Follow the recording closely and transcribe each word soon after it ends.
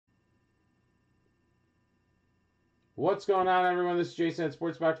What's going on, everyone? This is Jason at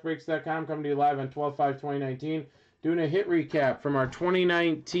SportsBoxBreaks.com coming to you live on 12/5/2019. Doing a hit recap from our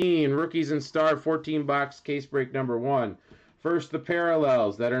 2019 Rookies and Star 14-box case break number 1. First, the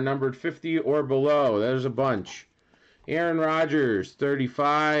parallels that are numbered 50 or below. There's a bunch. Aaron Rodgers,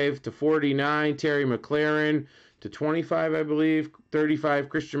 35 to 49. Terry McLaurin to 25, I believe. 35,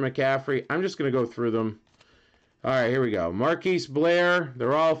 Christian McCaffrey. I'm just going to go through them. All right, here we go. Marquise Blair,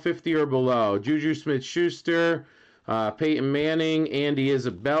 they're all 50 or below. Juju Smith-Schuster, Peyton Manning, Andy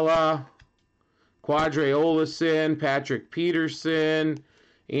Isabella, Quadre Olison, Patrick Peterson,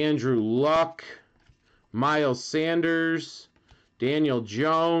 Andrew Luck, Miles Sanders, Daniel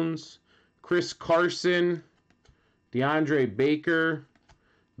Jones, Chris Carson, DeAndre Baker,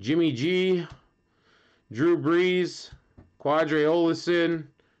 Jimmy G, Drew Brees, Quadre Olison,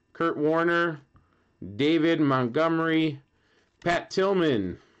 Kurt Warner, David Montgomery, Pat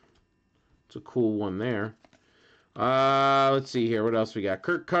Tillman. It's a cool one there. Let's see here. What else we got?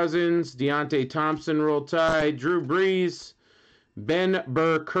 Kirk Cousins, Deontay Thompson, Roll Tide, Drew Brees, Ben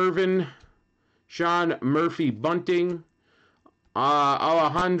Burr-Kirven, Sean Murphy-Bunting,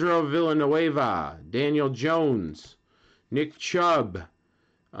 Alejandro Villanueva, Daniel Jones, Nick Chubb.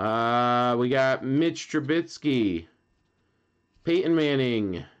 We got Mitch Trubisky, Peyton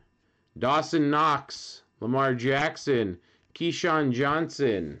Manning, Dawson Knox, Lamar Jackson, Keyshawn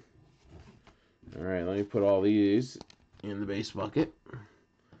Johnson. All right, let me put all these in the base bucket.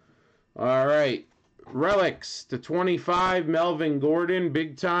 All right, relics to 25, Melvin Gordon,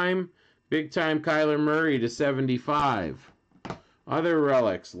 big time Kyler Murray to 75. Other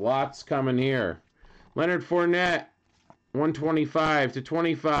relics, lots coming here. Leonard Fournette, 125 to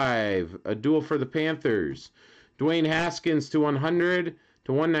 25, a duel for the Panthers. Dwayne Haskins to 100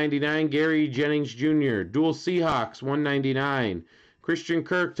 to 199, Gary Jennings Jr. Dual Seahawks, 199. Christian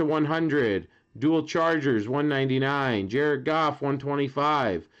Kirk to 100. Dual Chargers, 199. Jared Goff,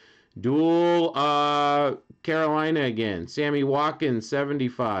 125. Dual Carolina again. Sammy Watkins,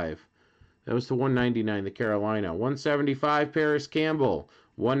 75. That was to 199, the Carolina. 175, Paris Campbell.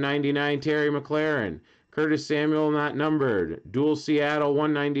 199, Terry McLaurin. Curtis Samuel, not numbered. Dual Seattle,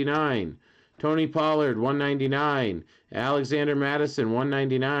 199. Tony Pollard, 199. Alexander Madison,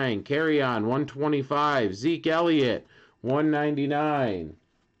 199. Carry-on, 125. Zeke Elliott, 199.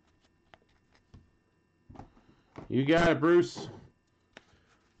 You got it, Bruce.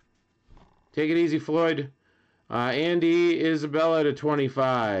 Take it easy, Floyd. Andy Isabella to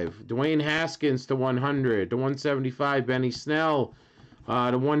 25. Dwayne Haskins to 100. To 175, Benny Snell.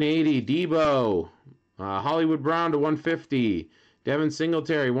 To 180, Debo. Hollywood Brown to 150. Devin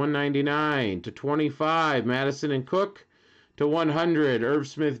Singletary, 199 to 25. Madison and Cook to 100. Irv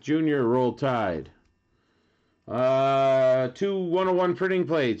Smith Jr. Roll Tide. 2 101 printing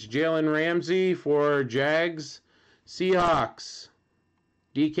plates. Jalen Ramsey for Jags. Seahawks.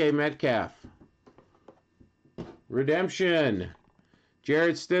 DK Metcalf. Redemption.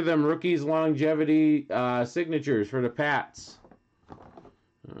 Jarrett Stidham, rookies longevity signatures for the Pats.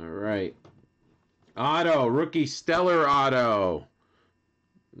 All right. Auto, rookie stellar auto.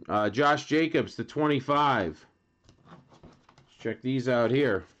 Josh Jacobs to 25. Let's check these out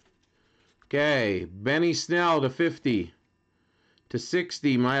here. Okay, Benny Snell to 50. To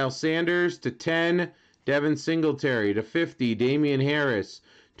 60, Miles Sanders. To 10, Devin Singletary. To 50, Damian Harris.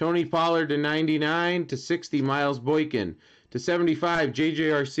 Tony Pollard to 99. To 60, Miles Boykin. To 75, J.J.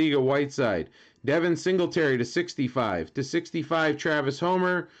 Arcega-Whiteside. Devin Singletary to 65. To 65, Travis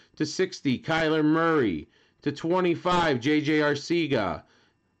Homer. To 60, Kyler Murray. To 25, J.J. Arcega.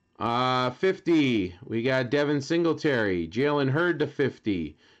 50, we got Devin Singletary. Jalen Hurd to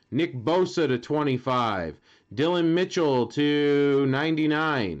 50. Nick Bosa to 25. Dylan Mitchell to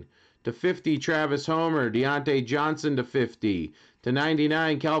 99. To 50, Travis Homer. Deontay Johnson to 50. To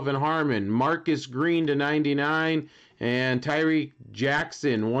 99, Kelvin Harmon. Marcus Green to 99. And Tyreek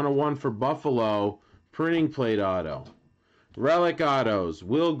Jackson, 101 for Buffalo. Printing plate auto. Relic autos.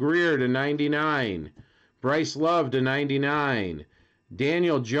 Will Greer to 99. Bryce Love to 99.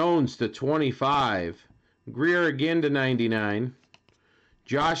 Daniel Jones to 25. Greer again to 99.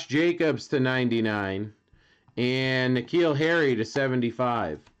 Josh Jacobs to 99. And N'Keal Harry to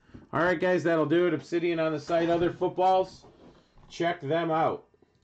 75. All right, guys, that'll do it. Obsidian on the site. Other footballs, check them out.